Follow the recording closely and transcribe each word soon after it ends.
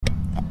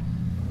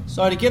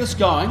So to get us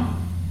going,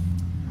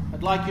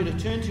 I'd like you to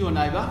turn to your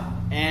neighbour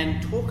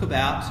and talk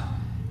about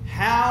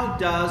how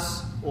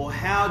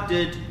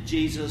did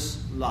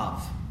Jesus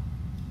love?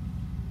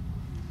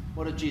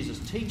 What did Jesus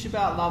teach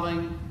about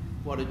loving?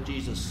 What did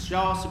Jesus show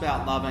us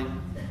about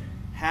loving?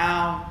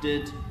 How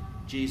did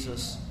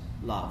Jesus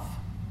love?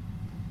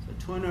 So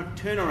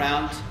turn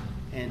around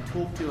and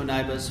talk to your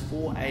neighbours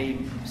for a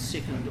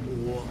second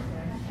or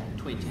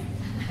 20.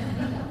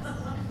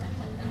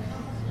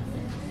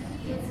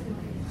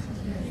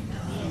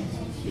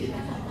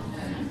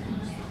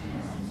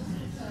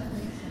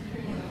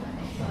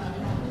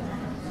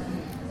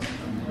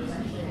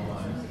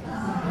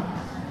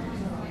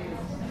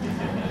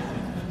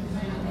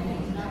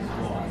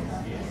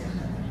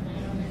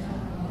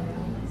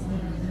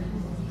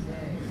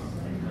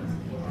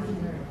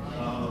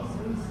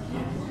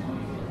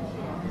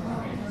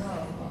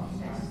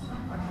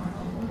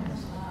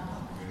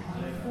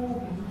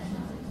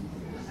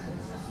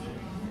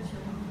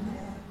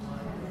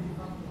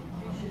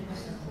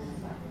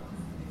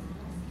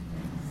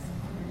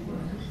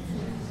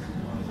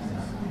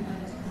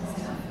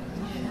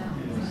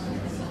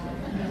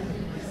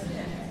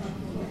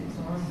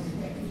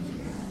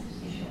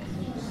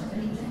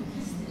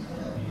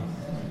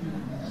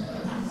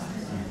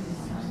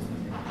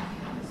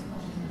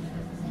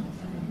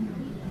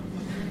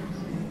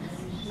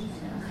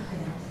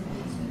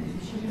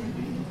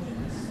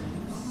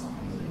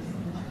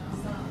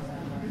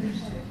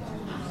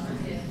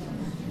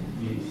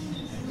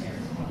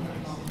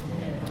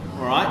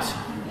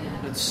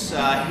 Let's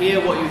hear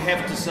what you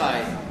have to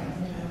say.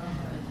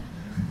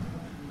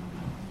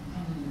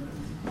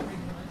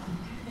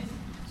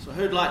 So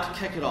who'd like to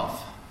kick it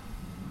off?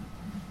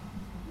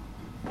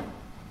 Well,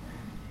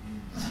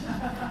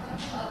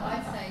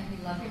 I'd say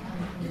he loved you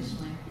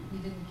unconditionally. He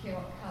didn't care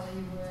what colour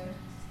you were,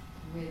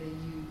 whether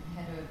you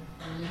had a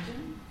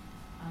religion.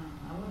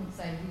 I wouldn't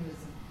say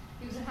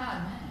he was a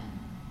hard man,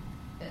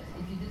 but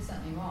if you did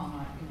something wrong,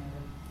 like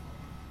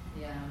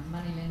the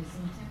money lenders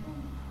in the temple,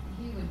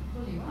 he would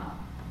pull you up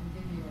and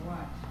give you a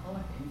right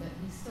bollocking, but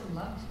he still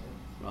loved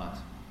you. Right.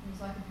 He was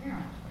like a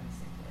parent,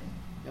 basically.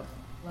 Yep.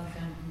 Loved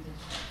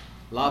unconditionally.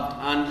 Loved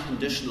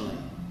unconditionally.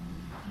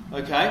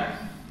 Okay.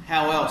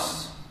 How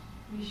else?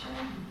 He showed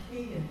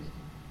he cared.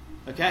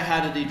 Okay.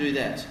 How did he do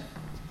that?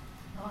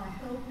 By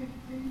helping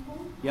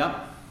people.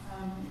 Yep.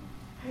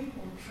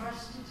 People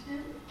trusted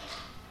him.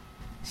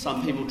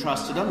 Some people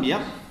trusted him.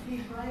 Yep. He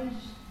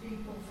raised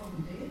people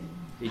from the dead.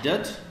 He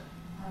did.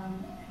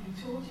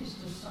 He taught his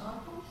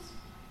disciples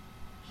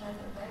so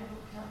that they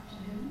looked up to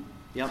him.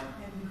 Yep.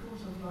 And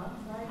because of love,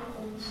 they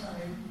also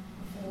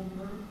performed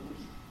miracles.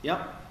 Yep.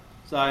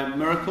 So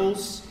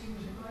miracles, He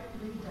was a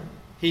great leader.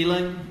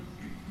 healing,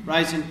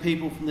 raising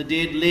people from the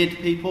dead, led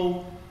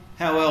people.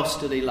 How else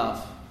did he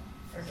love?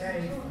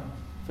 Forgave them.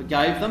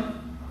 Forgave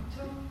them.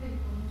 Taught people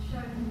and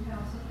showed them how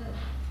to live.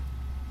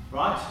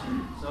 Right.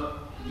 So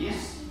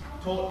yes,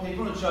 taught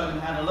people and showed them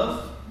how to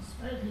live.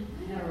 Spoke in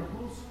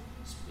parables.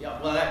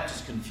 Yeah, well, that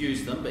just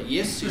confused them, but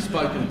yes, he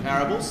spoke in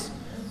parables.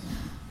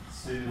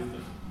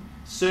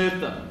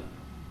 Served them.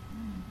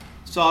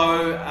 So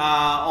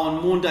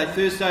on Maunday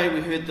Thursday,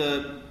 we heard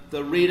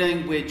the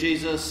reading where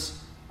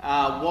Jesus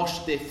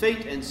washed their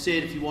feet and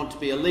said, if you want to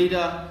be a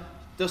leader,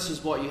 this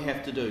is what you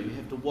have to do. You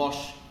have to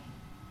wash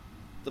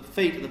the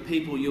feet of the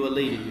people you are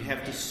leading. You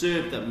have to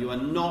serve them. You are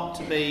not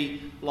to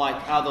be like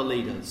other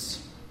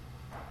leaders.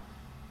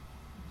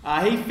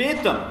 He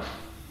fed them.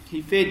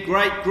 He fed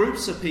great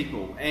groups of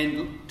people.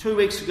 And 2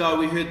 weeks ago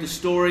we heard the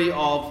story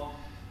of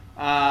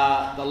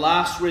the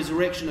last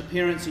resurrection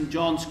appearance in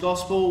John's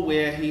Gospel,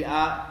 where he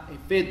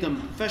fed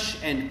them fish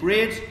and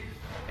bread,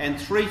 and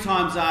 3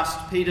 times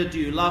asked Peter, do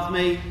you love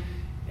me?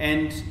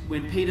 And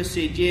when Peter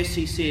said yes,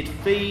 he said,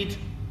 feed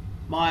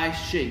my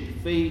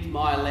sheep, feed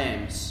my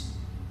lambs.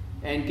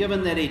 And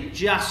given that he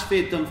just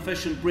fed them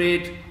fish and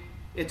bread,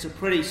 it's a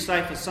pretty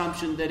safe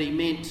assumption that he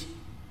meant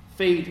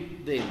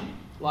feed them,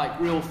 like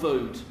real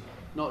food.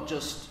 Not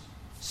just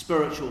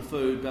spiritual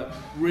food, but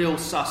real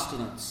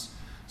sustenance.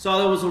 So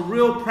there was a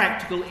real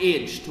practical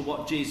edge to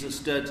what Jesus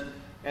did,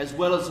 as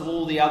well as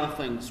all the other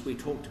things we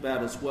talked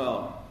about as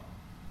well.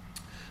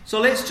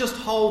 So let's just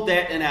hold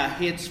that in our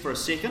heads for a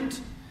second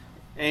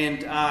and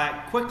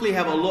quickly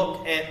have a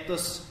look at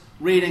this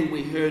reading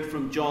we heard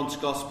from John's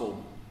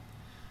Gospel,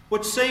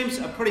 which seems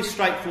a pretty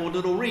straightforward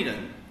little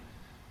reading.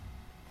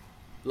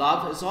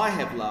 Love as I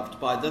have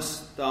loved, by this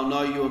they'll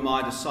know you are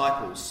my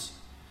disciples.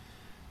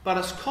 But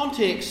its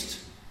context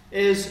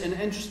is an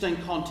interesting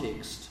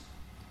context.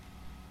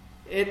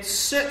 It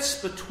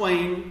sits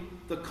between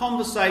the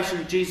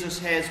conversation Jesus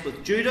has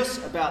with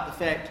Judas about the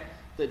fact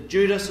that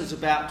Judas is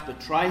about to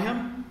betray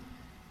him,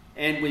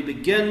 and we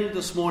begin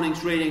this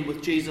morning's reading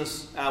with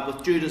Judas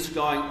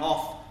going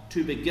off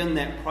to begin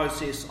that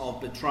process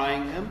of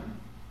betraying him.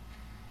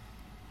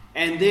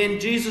 And then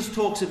Jesus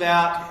talks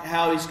about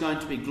how he's going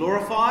to be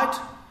glorified,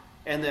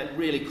 and that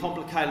really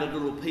complicated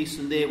little piece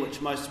in there which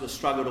most of us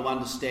struggle to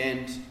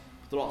understand,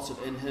 with lots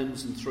of in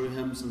hymns and through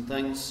hymns and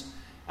things,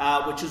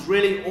 which is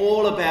really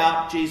all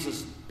about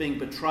Jesus being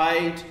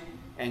betrayed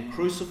and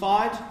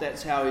crucified.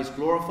 That's how he's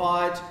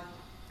glorified.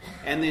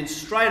 And then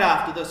straight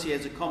after this, he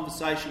has a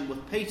conversation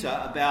with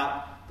Peter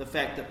about the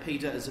fact that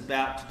Peter is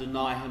about to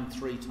deny him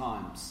 3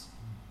 times.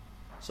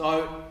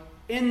 So,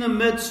 in the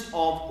midst of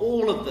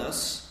all of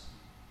this,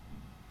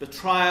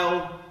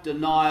 betrayal,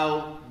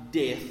 denial,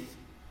 death,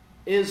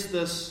 is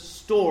this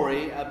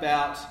story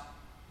about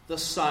the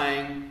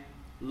saying,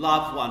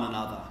 love one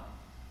another.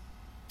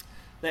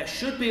 That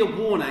should be a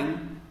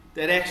warning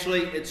that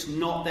actually it's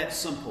not that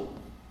simple,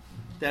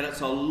 that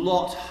it's a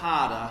lot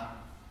harder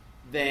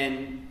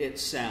than it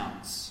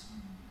sounds.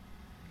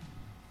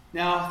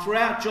 Now,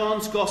 throughout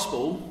John's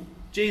Gospel,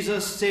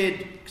 Jesus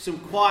said some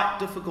quite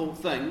difficult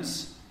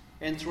things,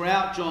 and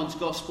throughout John's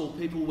Gospel,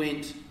 people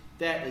went,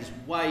 that is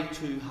way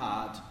too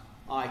hard.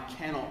 I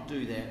cannot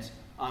do that.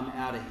 I'm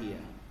out of here.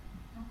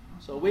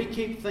 So we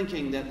keep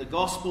thinking that the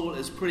Gospel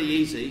is pretty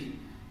easy,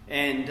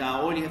 and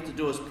all you have to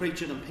do is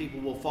preach it and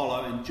people will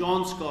follow. In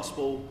John's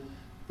Gospel,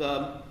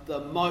 the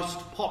most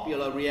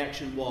popular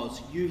reaction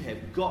was, you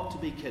have got to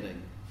be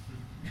kidding.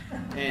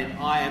 And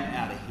I am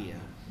out of here.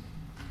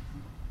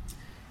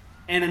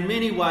 And in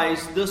many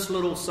ways, this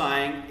little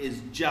saying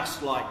is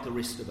just like the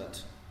rest of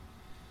it.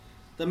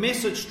 The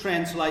Message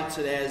translates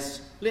it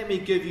as, let me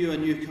give you a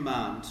new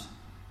command.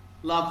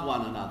 Love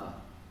one another.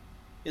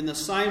 In the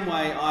same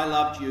way I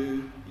loved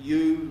you,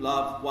 you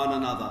love one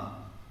another.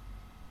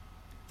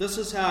 This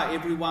is how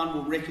everyone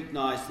will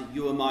recognize that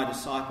you are my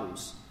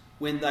disciples,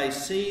 when they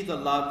see the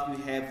love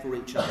you have for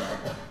each other.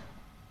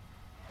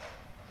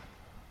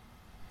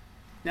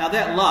 Now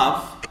that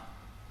love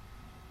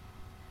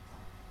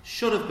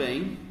should have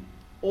been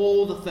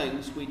all the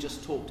things we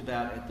just talked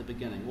about at the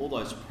beginning. All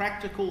those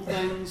practical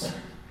things,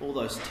 all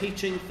those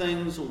teaching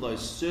things, all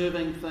those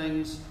serving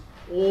things,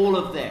 all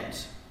of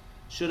that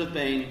should have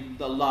been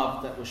the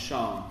love that was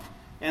shown.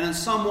 And in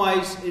some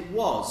ways it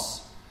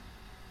was.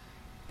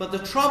 But the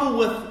trouble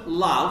with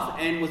love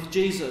and with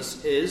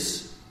Jesus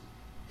is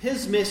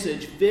his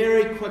message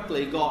very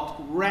quickly got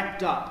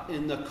wrapped up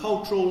in the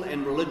cultural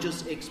and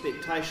religious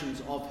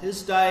expectations of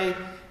his day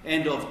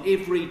and of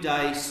every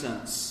day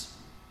since.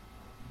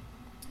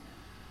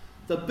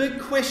 The big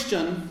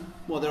question,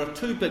 well, there are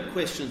 2 big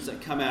questions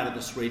that come out of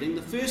this reading.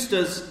 The first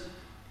is,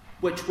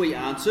 which we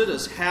answered,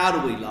 is how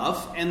do we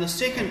love? And the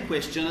second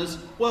question is,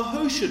 well,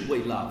 who should we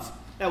love?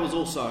 That was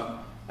also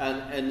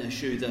an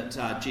issue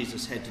that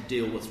Jesus had to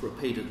deal with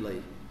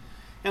repeatedly.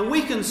 And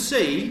we can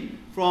see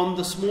from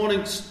this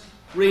morning's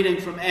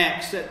reading from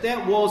Acts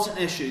that was an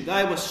issue.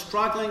 They were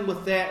struggling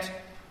with that.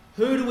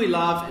 Who do we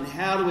love and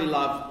how do we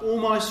love?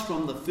 Almost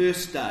from the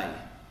first day.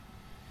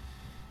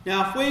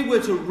 Now, if we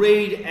were to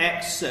read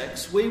Acts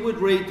 6, we would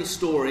read the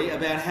story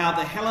about how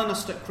the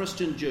Hellenistic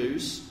Christian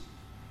Jews,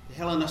 the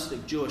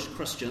Hellenistic Jewish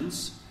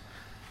Christians,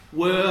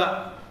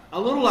 were a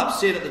little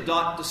upset at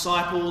the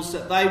disciples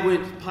that they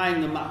weren't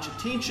paying them much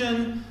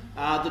attention.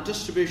 The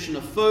distribution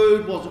of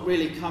food wasn't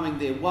really coming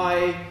their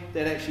way,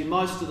 that actually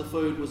most of the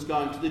food was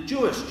going to the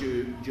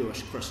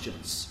Jewish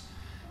Christians.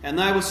 And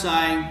they were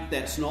saying,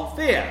 that's not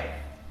fair.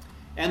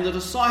 And the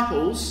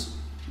disciples,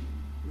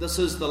 this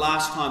is the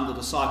last time the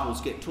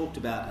disciples get talked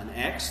about in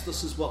Acts,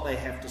 this is what they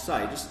have to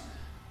say, just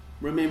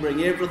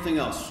remembering everything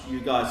else you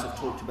guys have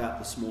talked about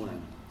this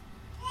morning.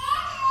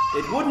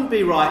 It wouldn't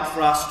be right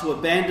for us to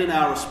abandon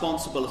our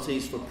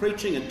responsibilities for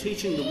preaching and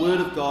teaching the Word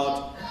of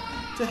God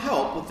to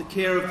help with the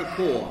care of the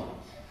poor.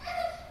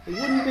 It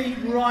wouldn't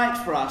be right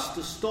for us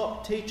to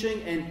stop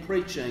teaching and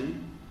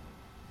preaching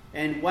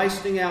and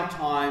wasting our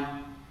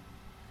time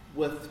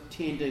with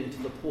tending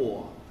to the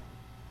poor.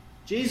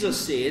 Jesus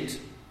said,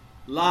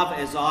 love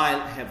as I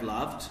have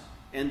loved,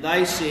 and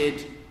they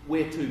said,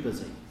 we're too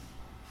busy,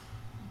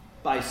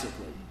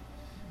 basically.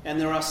 And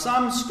there are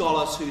some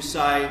scholars who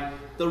say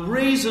the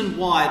reason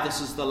why this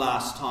is the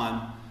last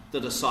time the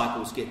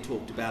disciples get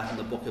talked about in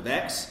the book of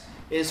Acts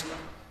is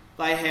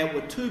they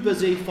were too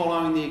busy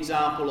following the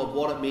example of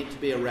what it meant to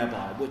be a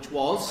rabbi, which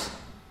was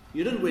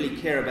you didn't really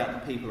care about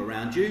the people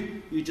around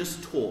you, you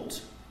just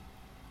taught.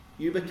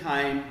 You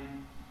became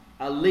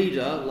a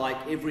leader like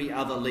every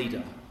other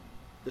leader.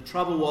 The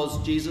trouble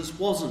was Jesus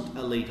wasn't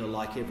a leader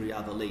like every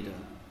other leader.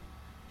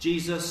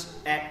 Jesus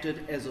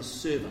acted as a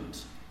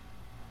servant,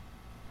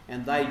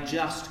 and they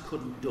just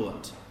couldn't do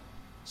it.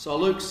 So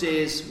Luke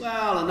says,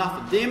 well,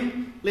 enough of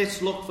them,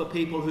 let's look for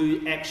people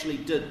who actually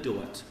did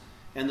do it.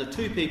 And the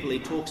 2 people he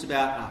talks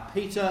about are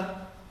Peter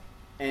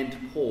and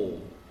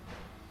Paul.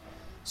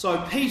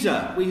 So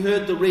Peter, we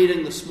heard the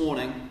reading this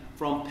morning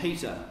from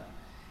Peter.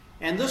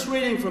 And this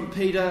reading from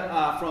Peter,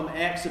 from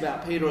Acts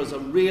about Peter, is a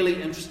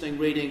really interesting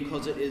reading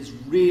because it is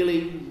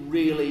really,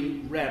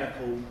 really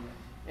radical.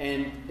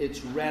 And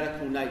its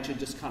radical nature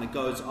just kind of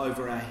goes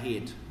over our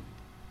head.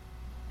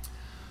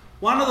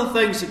 One of the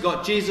things that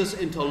got Jesus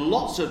into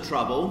lots of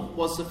trouble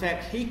was the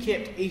fact he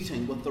kept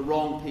eating with the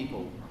wrong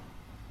people.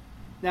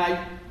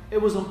 Now,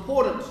 it was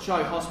important to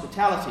show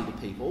hospitality to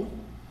people,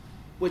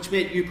 which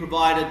meant you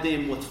provided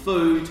them with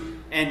food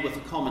and with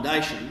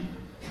accommodation,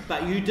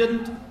 but you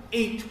didn't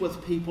eat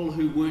with people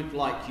who weren't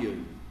like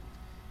you.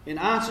 In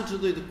answer to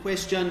the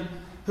question,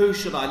 who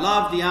should I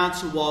love? The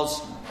answer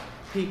was,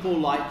 people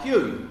like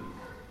you.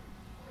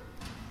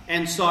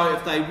 And so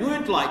if they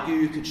weren't like you,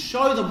 you could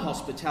show them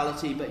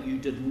hospitality, but you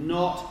did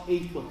not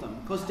eat with them.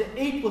 Because to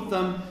eat with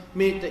them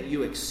meant that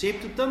you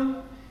accepted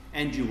them,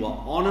 and you were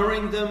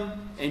honouring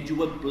them, and you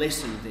were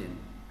blessing them.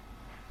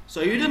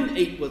 So you didn't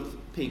eat with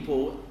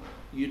people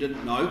you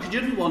didn't know, because you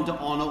didn't want to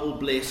honour or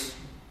bless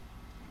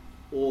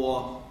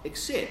or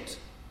accept.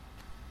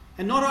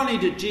 And not only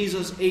did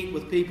Jesus eat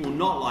with people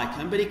not like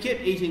him, but he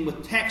kept eating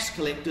with tax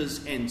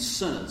collectors and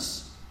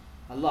sinners.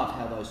 I love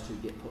how those two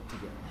get put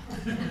together.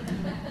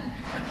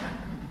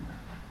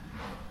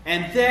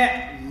 And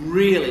that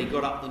really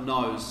got up the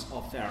nose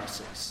of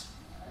Pharisees.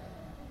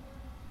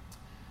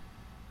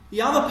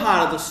 The other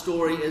part of the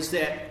story is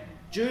that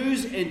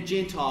Jews and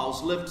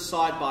Gentiles lived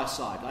side by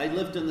side. They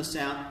lived in the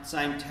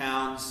same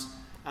towns.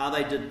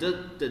 They did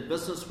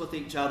business with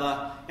each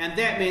other. And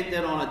that meant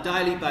that on a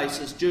daily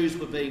basis, Jews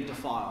were being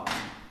defiled.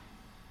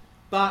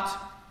 But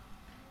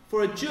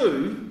for a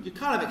Jew, you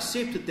kind of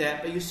accepted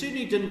that, but you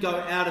certainly didn't go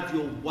out of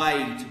your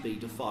way to be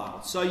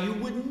defiled. So you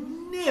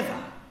would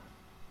never,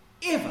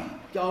 ever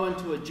go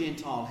into a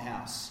Gentile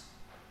house.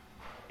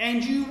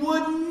 And you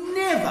would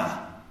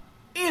never,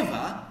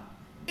 ever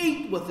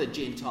eat with a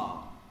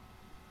Gentile.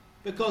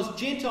 Because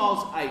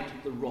Gentiles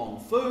ate the wrong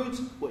foods,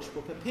 which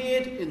were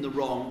prepared in the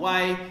wrong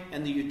way,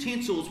 and the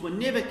utensils were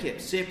never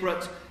kept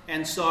separate,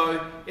 and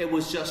so it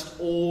was just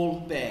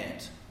all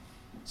bad.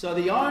 So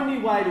the only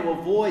way to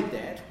avoid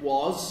that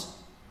was,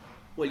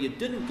 well, you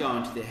didn't go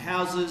into their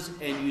houses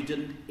and you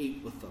didn't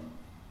eat with them.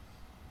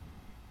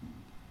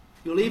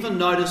 You'll even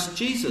notice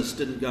Jesus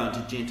didn't go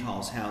into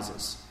Gentiles'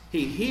 houses.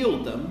 He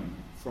healed them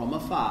from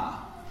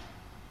afar.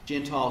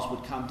 Gentiles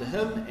would come to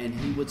him and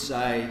he would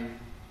say,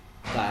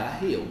 they are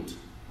healed.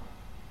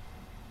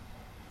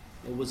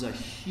 It was a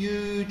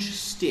huge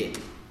step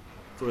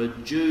for a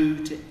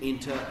Jew to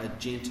enter a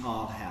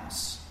Gentile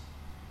house.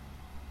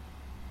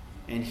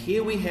 And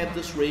here we have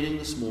this reading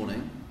this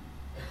morning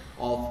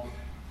of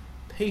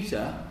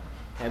Peter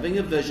having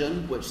a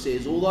vision which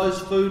says all those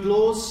food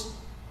laws,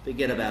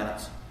 forget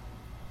about it.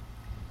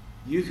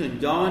 You can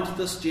go into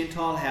this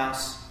Gentile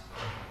house,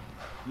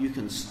 you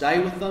can stay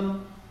with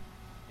them,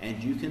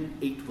 and you can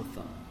eat with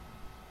them.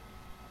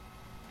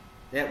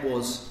 That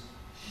was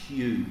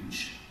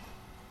huge.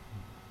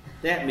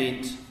 That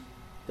meant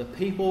the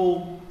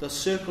people, the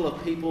circle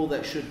of people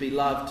that should be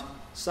loved,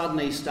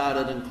 suddenly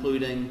started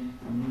including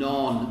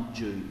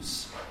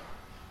non-Jews.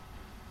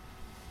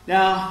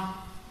 Now,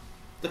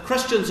 the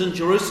Christians in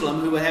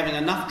Jerusalem, who were having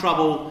enough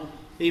trouble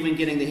even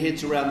getting their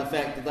heads around the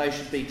fact that they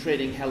should be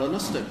treating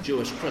Hellenistic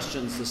Jewish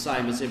Christians the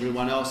same as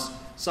everyone else,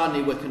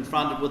 suddenly were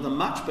confronted with a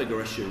much bigger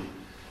issue.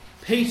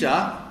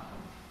 Peter,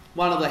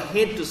 one of the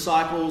head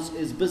disciples,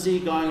 is busy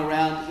going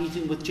around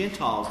eating with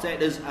Gentiles.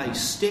 That is a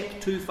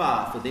step too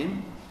far for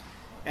them.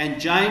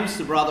 And James,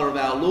 the brother of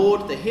our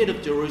Lord, the head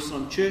of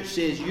Jerusalem church,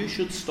 says you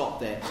should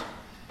stop that.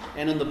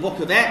 And in the book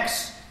of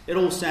Acts, it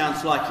all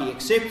sounds like he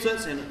accepts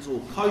it and it's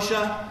all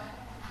kosher.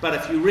 But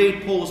if you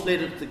read Paul's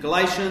letter to the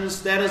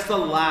Galatians, that is the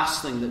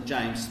last thing that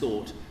James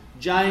thought.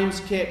 James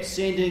kept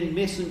sending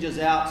messengers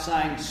out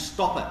saying,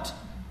 stop it,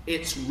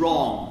 it's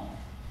wrong.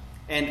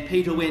 And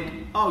Peter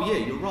went, oh yeah,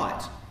 you're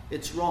right,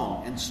 it's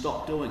wrong, and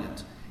stopped doing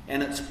it.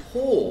 And it's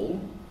Paul,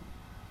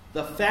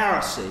 the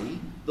Pharisee,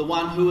 the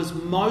one who is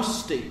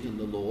most steeped in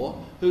the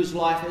law, whose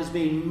life has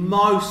been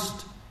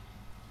most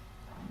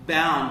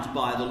bound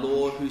by the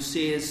law, who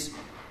says,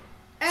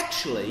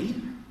 actually,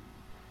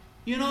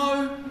 you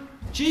know,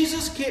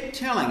 Jesus kept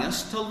telling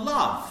us to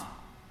love.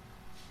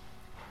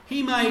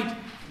 He made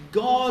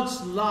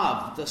God's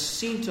love the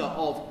centre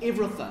of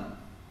everything.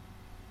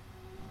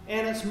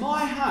 And it's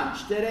my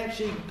hunch that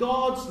actually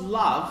God's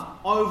love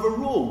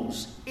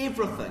overrules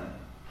everything.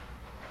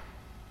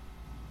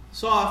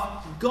 So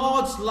if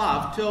God's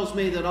love tells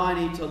me that I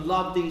need to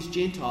love these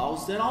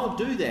Gentiles, then I'll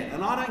do that.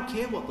 And I don't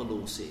care what the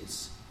law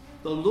says.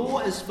 The law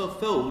is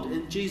fulfilled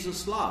in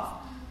Jesus' love.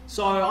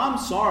 So I'm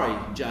sorry,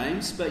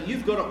 James, but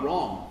you've got it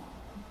wrong.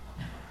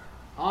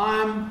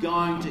 I'm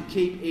going to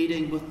keep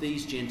eating with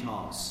these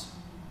Gentiles.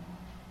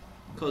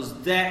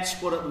 Because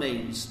that's what it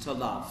means to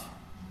love.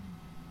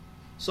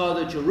 So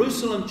the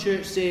Jerusalem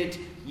church said,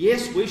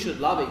 yes, we should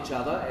love each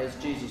other, as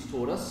Jesus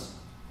taught us.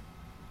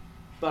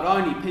 But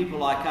only people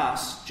like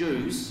us,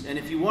 Jews, and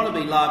if you want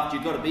to be loved,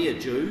 you've got to be a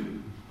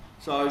Jew.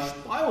 So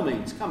by all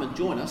means, come and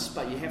join us,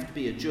 but you have to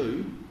be a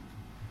Jew.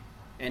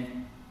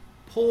 And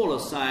Paul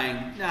is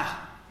saying, nah,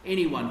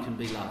 anyone can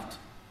be loved.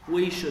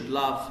 We should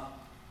love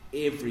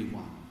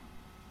everyone.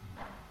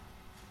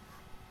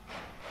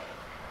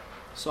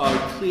 So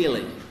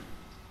clearly,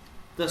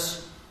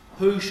 this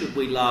who should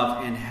we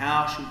love and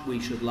how we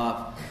should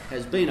love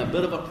has been a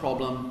bit of a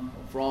problem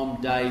from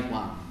day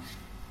one.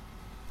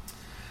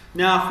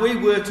 Now, if we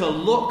were to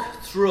look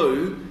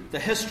through the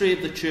history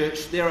of the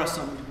church, there are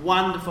some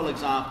wonderful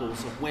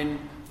examples of when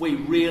we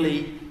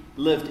really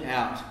lived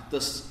out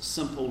this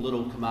simple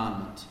little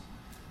commandment.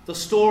 The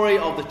story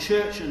of the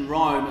church in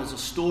Rome is a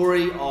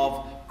story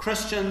of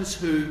Christians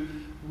who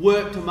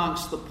worked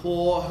amongst the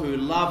poor, who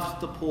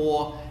loved the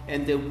poor,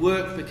 and their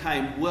work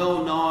became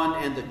well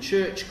known, and the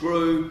church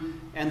grew,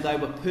 and they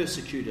were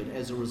persecuted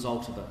as a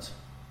result of it.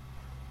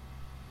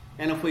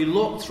 And if we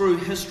look through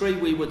history,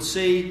 we would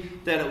see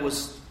that it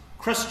was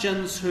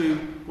Christians who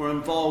were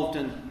involved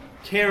in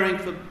caring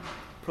for,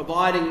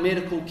 providing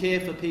medical care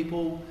for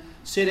people,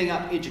 setting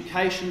up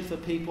education for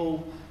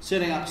people,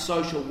 setting up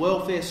social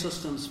welfare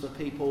systems for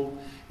people.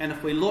 And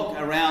if we look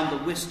around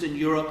the Western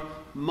Europe,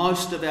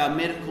 most of our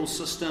medical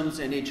systems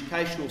and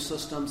educational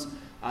systems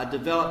are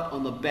developed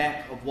on the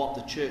back of what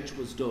the church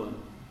was doing.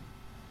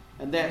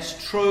 And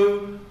that's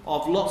true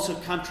of lots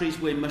of countries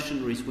where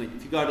missionaries went.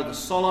 If you go to the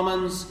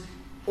Solomons,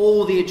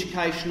 all the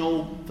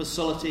educational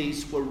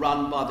facilities were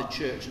run by the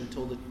church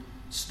until the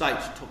state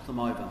took them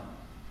over.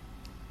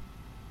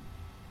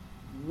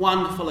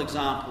 Wonderful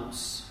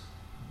examples.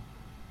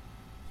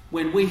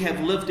 When we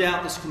have lived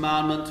out this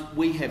commandment,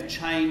 we have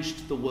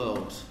changed the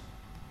world.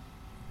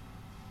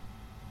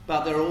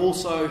 But there are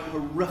also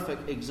horrific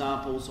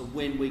examples of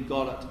when we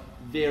got it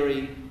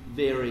very,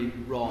 very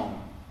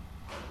wrong.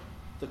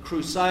 The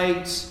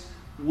Crusades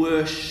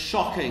were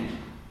shocking,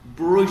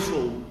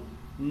 brutal,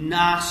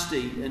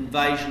 nasty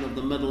invasion of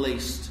the Middle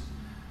East,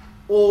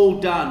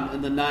 all done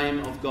in the name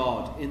of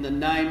God, in the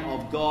name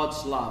of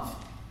God's love.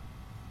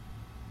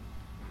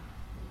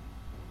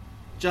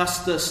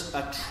 Just this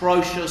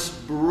atrocious,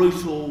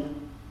 brutal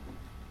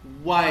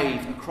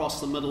wave across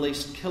the Middle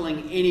East,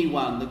 killing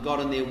anyone that got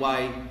in their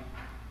way,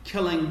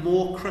 killing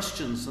more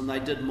Christians than they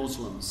did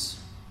Muslims,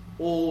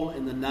 all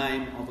in the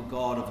name of a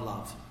God of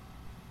love.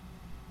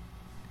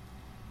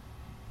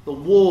 The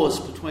wars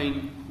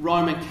between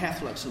Roman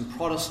Catholics and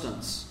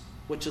Protestants,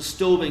 which are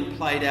still being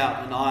played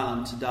out in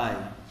Ireland today.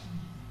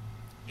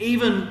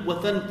 Even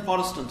within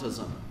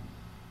Protestantism,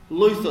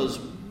 Luther's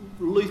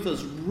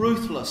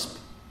ruthless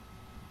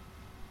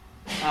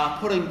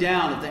putting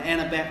down of the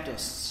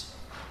Anabaptists,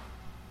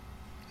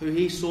 who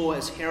he saw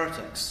as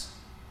heretics.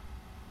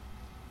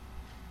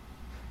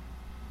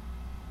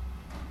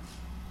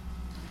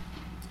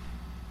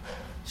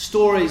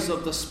 Stories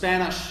of the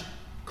Spanish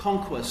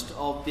conquest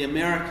of the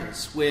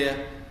Americas,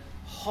 where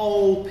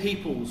whole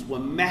peoples were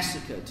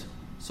massacred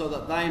so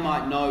that they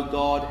might know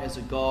God as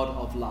a God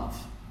of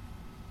love.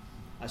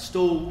 I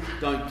still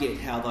don't get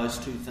how those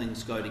two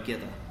things go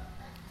together.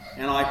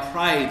 And I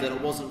pray that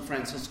it wasn't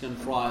Franciscan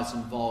friars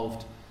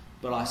involved,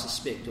 but I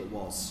suspect it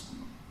was.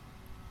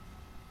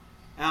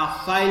 Our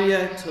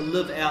failure to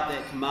live out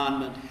that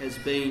commandment has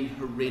been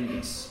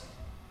horrendous.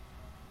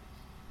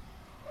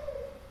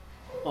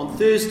 On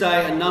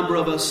Thursday, a number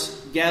of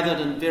us gathered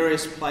in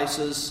various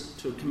places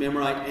to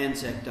commemorate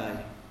Anzac Day.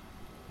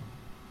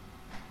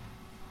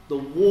 The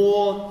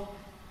war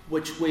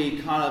which we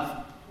kind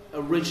of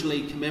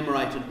originally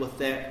commemorated with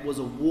that was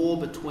a war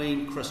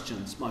between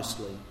Christians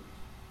mostly.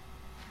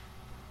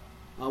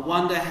 I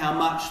wonder how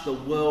much the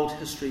world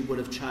history would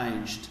have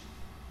changed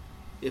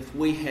if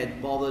we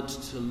had bothered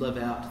to live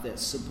out that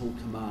simple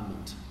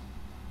commandment,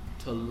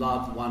 to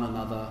love one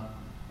another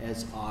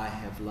as I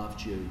have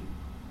loved you.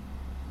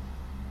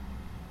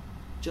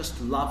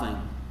 Just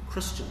loving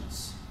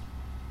Christians.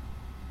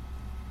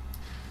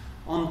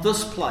 On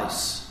this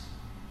place,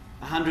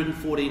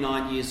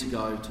 149 years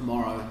ago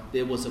tomorrow,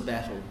 there was a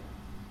battle.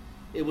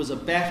 It was a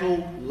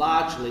battle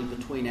largely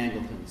between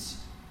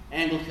Anglicans.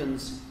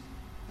 Anglicans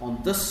on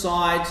this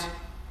side,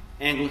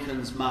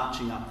 Anglicans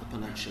marching up the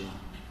peninsula.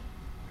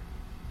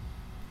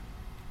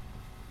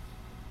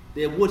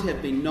 There would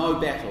have been no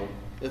battle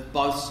if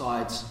both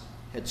sides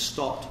had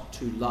stopped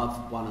to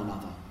love one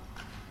another.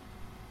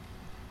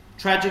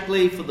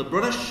 Tragically for the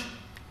British,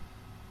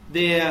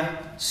 their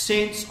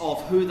sense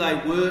of who they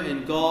were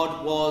in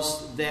God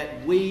was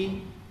that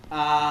we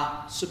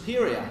are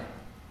superior.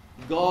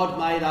 God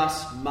made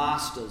us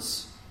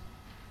masters,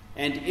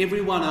 and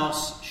everyone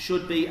else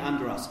should be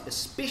under us,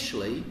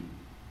 especially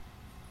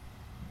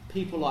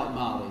people like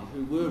Māori,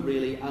 who were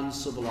really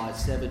uncivilized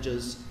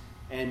savages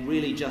and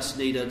really just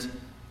needed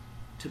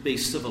to be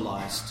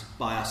civilized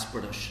by us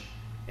British,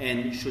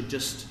 and should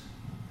just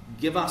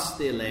give us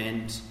their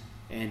land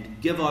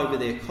and give over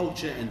their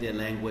culture and their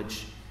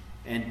language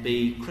and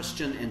be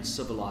Christian and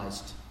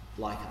civilized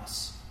like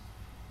us.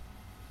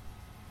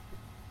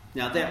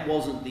 Now, that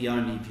wasn't the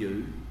only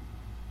view,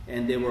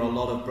 and there were a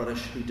lot of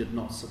British who did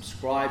not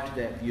subscribe to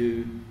that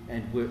view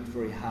and worked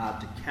very hard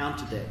to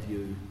counter that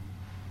view.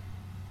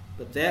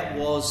 But that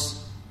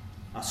was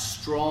a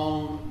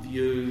strong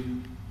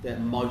view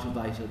that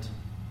motivated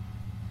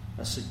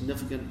a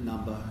significant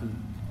number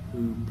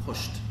who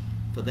pushed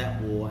for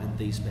that war and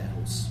these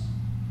battles.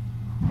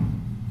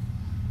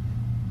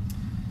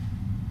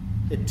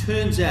 It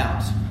turns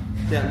out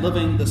that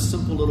living this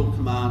simple little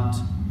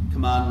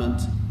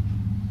commandment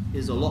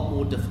is a lot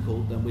more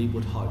difficult than we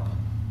would hope.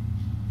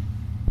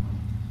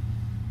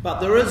 But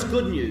there is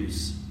good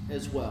news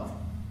as well.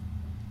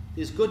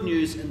 There's good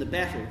news in the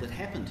battle that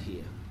happened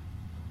here.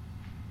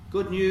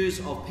 Good news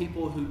of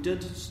people who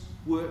did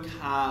work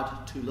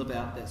hard to live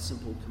out that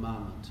simple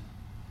commandment.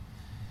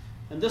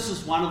 And this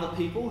is one of the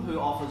people who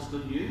offers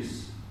good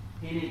news,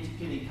 Hene Te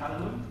Kini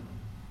Karamu,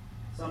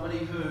 somebody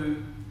who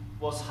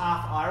was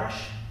half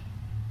Irish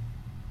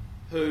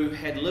who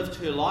had lived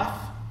her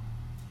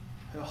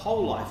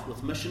whole life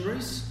with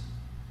missionaries,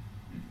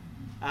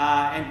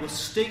 and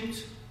was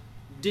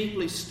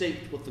deeply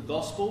steeped with the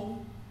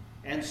gospel,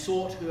 and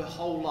sought her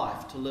whole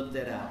life to live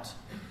that out,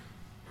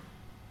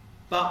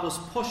 but was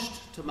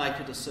pushed to make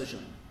a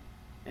decision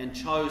and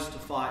chose to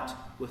fight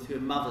with her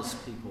mother's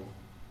people.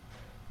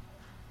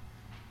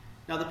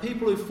 Now, the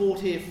people who fought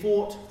here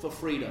fought for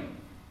freedom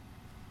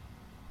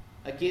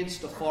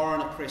against a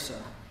foreign oppressor,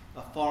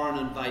 a foreign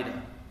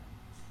invader.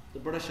 The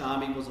British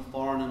Army was a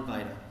foreign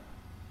invader.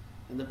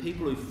 And the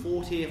people who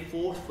fought here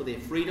fought for their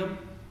freedom,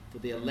 for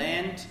their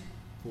land,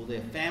 for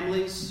their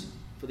families,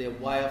 for their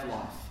way of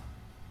life.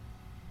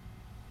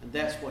 And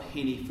that's what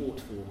Hene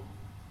fought for.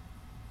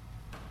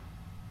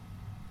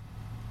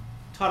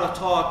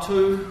 Taratawa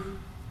too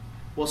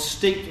was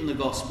steeped in the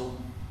gospel.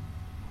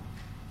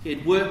 He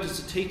had worked as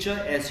a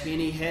teacher, as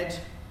Hene had.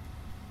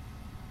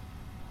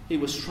 He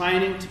was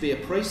training to be a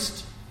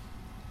priest,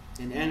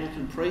 an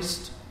Anglican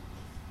priest,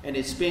 and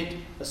had spent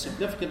a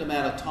significant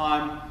amount of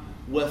time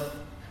with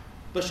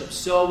Bishop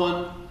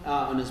Selwyn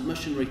on his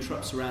missionary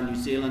trips around New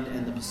Zealand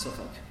and the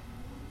Pacific.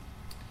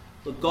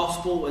 The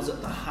gospel is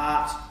at the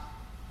heart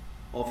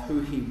of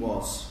who he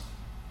was.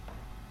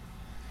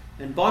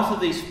 And both of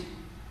these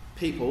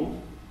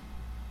people...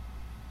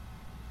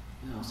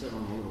 No, I said on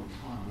a little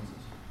time, was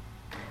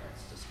it?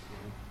 That's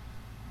disappointing.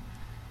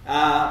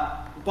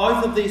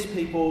 Both of these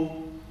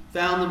people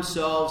found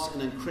themselves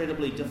in an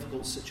incredibly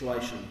difficult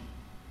situation,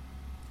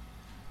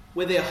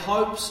 where their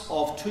hopes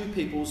of two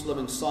peoples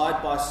living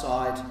side by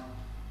side,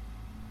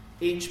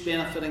 each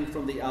benefiting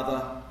from the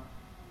other,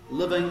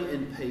 living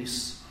in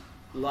peace,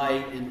 lay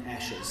in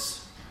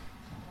ashes.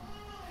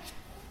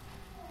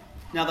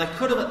 Now, they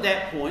could have at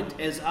that point,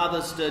 as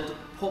others did,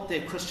 put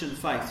their Christian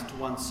faith to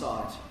one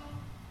side.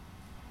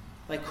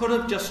 They could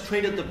have just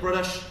treated the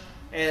British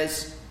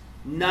as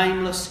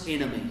nameless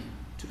enemy,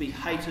 to be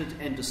hated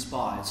and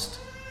despised,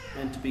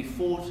 and to be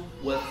fought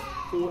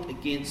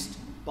against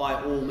by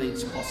all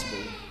means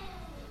possible.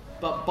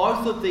 But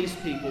both of these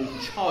people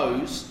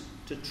chose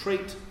to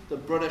treat the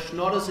British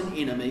not as an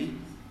enemy,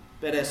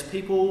 but as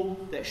people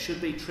that should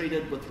be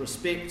treated with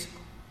respect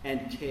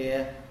and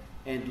care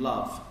and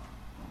love.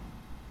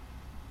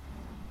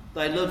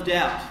 They lived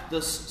out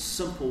this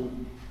simple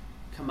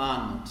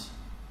commandment.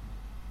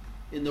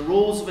 In the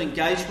rules of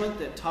engagement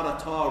that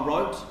Taratawa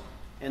wrote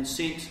and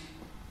sent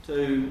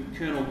to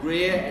Colonel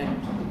Greer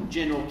and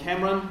General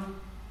Cameron,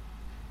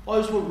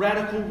 those were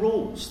radical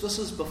rules. This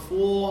is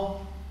before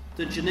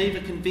the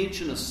Geneva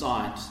Convention is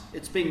signed.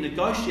 It's been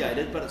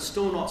negotiated, but it's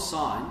still not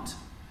signed.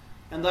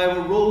 And they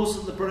were rules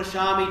that the British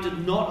Army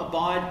did not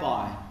abide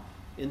by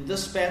in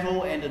this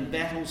battle and in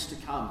battles to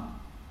come.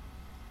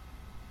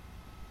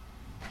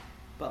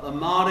 But the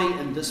Māori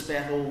in this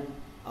battle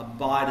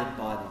abided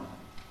by them.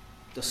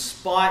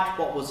 Despite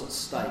what was at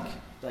stake,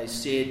 they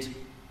said,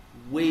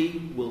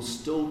 we will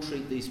still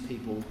treat these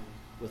people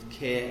with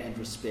care and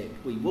respect.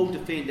 We will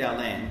defend our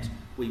land.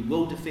 We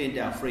will defend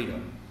our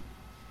freedom.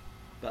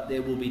 But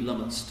there will be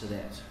limits to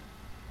that.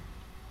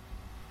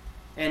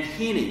 And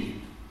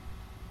Hene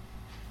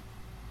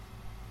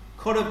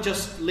could have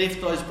just left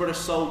those British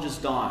soldiers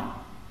dying.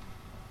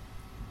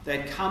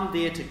 They'd come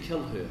there to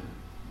kill her.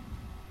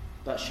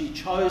 But she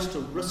chose to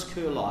risk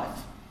her life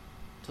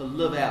to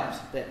live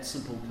out that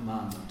simple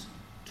commandment,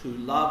 to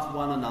love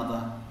one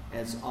another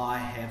as I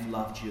have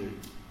loved you.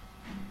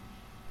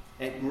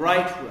 At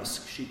great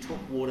risk, she took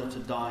water to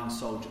dying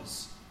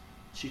soldiers.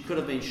 She could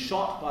have been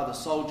shot by the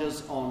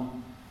soldiers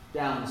down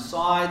the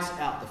sides,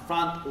 out the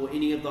front, or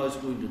any of those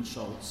wounded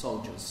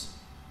soldiers.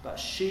 But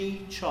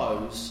she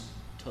chose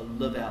to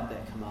live out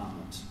that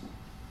commandment.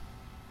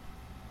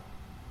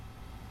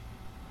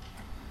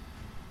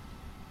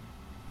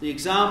 The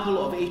example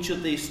of each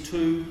of these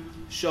two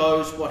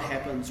shows what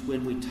happens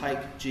when we take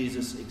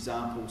Jesus'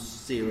 example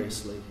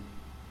seriously.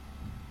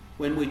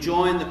 When we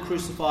join the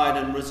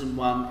crucified and risen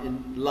one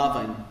in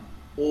loving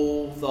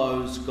all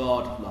those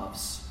God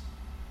loves.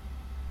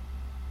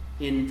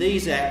 In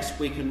these acts,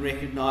 we can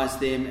recognise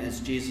them as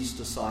Jesus'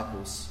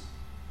 disciples.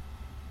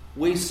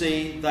 We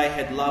see they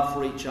had love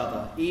for each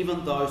other,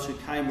 even those who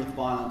came with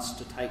violence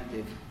to take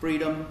their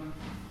freedom,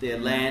 their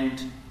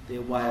land,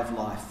 their way of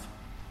life.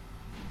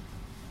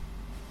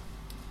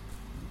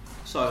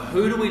 So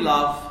who do we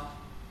love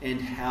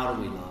and how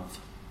do we love?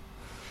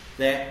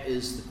 That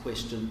is the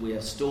question we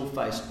are still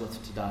faced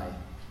with today.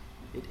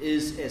 It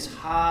is as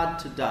hard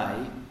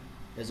today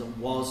as it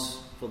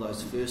was for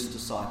those first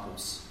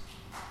disciples.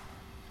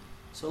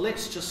 So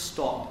let's just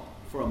stop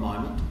for a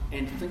moment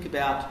and think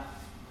about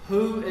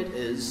who it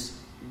is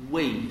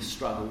we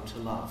struggle to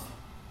love.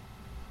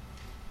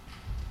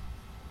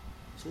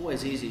 It's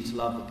always easy to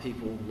love the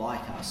people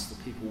like us,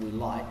 the people we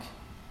like,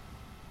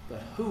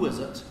 but who is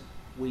it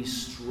we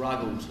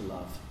struggle to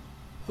love?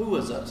 Who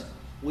is it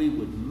we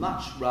would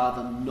much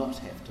rather not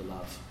have to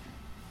love?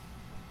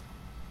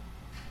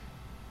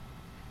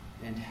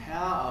 And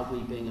how are we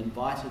being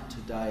invited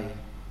today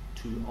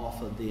to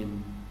offer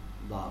them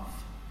love?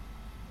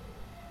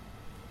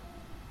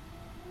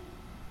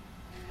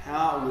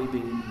 How are we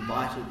being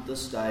invited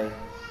this day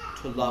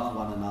to love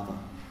one another?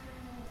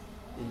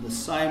 In the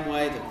same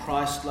way that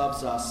Christ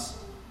loves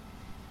us,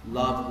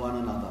 love one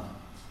another.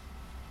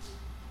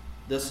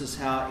 This is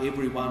how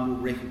everyone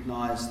will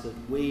recognise that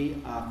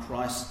we are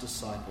Christ's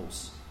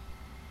disciples,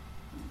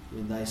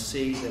 when they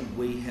see that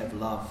we have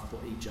love for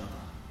each other.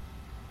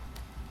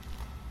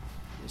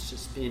 Let's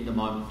just spend a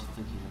moment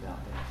thinking about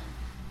that.